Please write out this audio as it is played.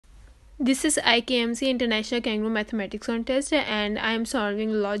This is Ikmc International Kangaroo Mathematics Contest, and I am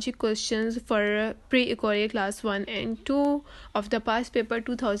solving logic questions for Pre-ecolier class 1 and 2 of the past paper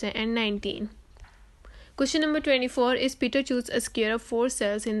 2019. Question number 24 is Peter choose a square of 4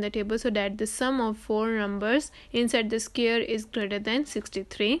 cells in the table so that the sum of 4 numbers inside the square is greater than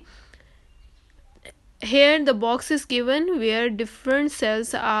 63. Here the box is given where different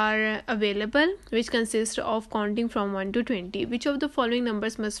cells are available, which consist of counting from 1 to 20. Which of the following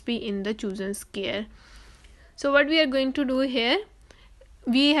numbers must be in the chosen square? So what we are going to do here,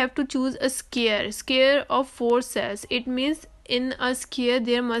 we have to choose a square of 4 cells. It means in a square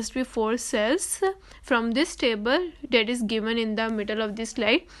there must be 4 cells from this table that is given in the middle of this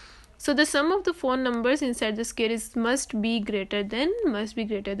slide. So the sum of the 4 numbers inside the square must be greater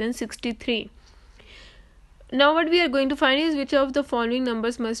than 63. Now what we are going to find is which of the following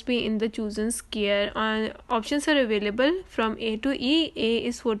numbers must be in the chosen square. Options are available from A to E. A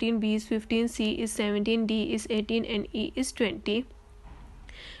is 14, B is 15, C is 17, D is 18 and E is 20.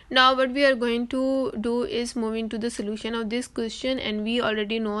 Now what we are going to do is move into the solution of this question, and we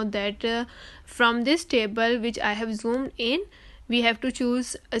already know that from this table which I have zoomed in, we have to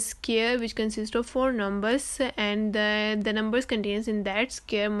choose a square which consists of 4 numbers, and the numbers contained in that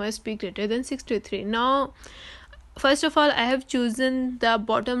square must be greater than 63. Now first of all, I have chosen the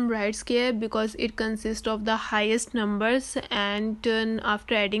bottom right square because it consists of the highest numbers, and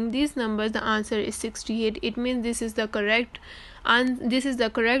after adding these numbers the answer is 68. It means this is the correct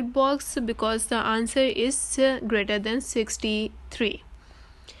box because the answer is greater than 63.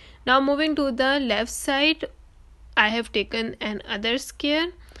 Now moving to the left side, I have taken another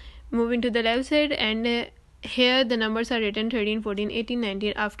square. Moving to the left side, and here the numbers are written 13, 14, 18,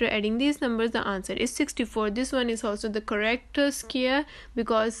 19. After adding these numbers the answer is 64. This one is also the correct square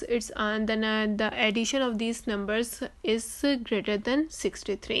because it's on the addition of these numbers is greater than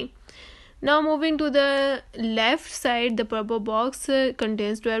 63. Now moving to the left side, the purple box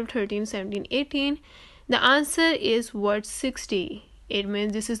contains 12, 13, 17, 18. The answer is what, 60. It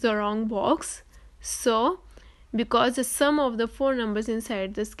means this is the wrong box. So because the sum of the 4 numbers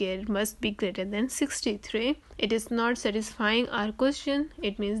inside the square must be greater than 63, it is not satisfying our question.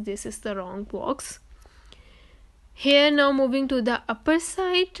 It means this is the wrong box. Here now moving to the upper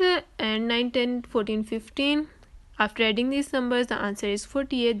side, and 9, 10, 14, 15. After adding these numbers the answer is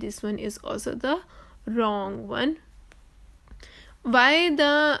 48. This one is also the wrong one. Why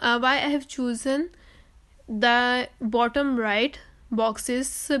I have chosen the bottom right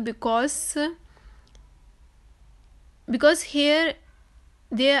boxes? Because here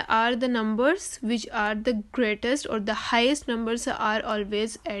there are the numbers which are the greatest or the highest numbers are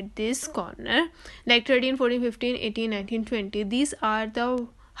always at this corner, like 13, 14, 15, 18, 19, 20. These are the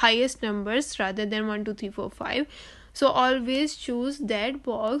highest numbers rather than 1, 2, 3, 4, 5. So always choose that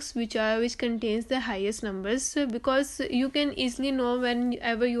box which contains the highest numbers, because you can easily know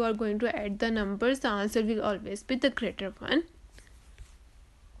whenever you are going to add the numbers, the answer will always be the greater one.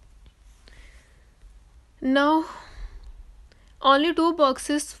 Now only 2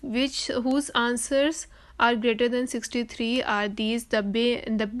 boxes whose answers are greater than 63 are these, the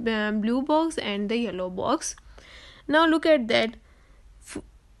blue box and the yellow box. Now look at that.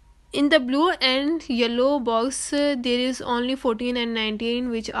 In the blue and yellow box there is only 14 and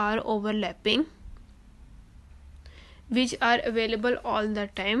 19 which are overlapping, which are available all the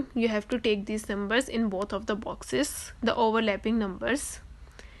time. You have to take these numbers in both of the boxes, the overlapping numbers.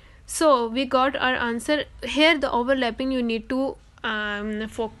 So we got our answer. Here the overlapping, you need to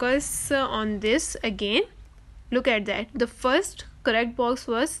focus on this again. Look at that. The first correct box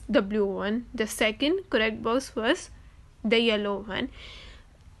was the blue one. The second correct box was the yellow one.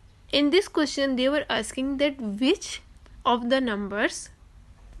 In this question they were asking that which of the numbers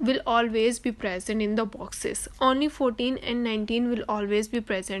will always be present in the boxes. Only 14 and 19 will always be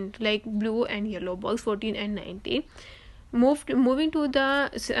present, like blue and yellow box, 14 and 19. Moving to the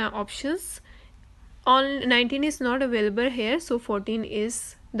options, all 19 is not available here, so 14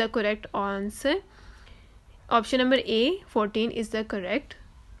 is the correct answer. Option number A, 14 is the correct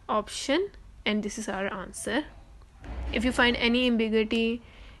option, and this is our answer. If you find any ambiguity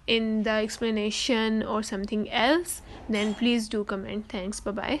in the explanation or something else, then please do comment. Thanks.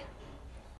 Bye bye.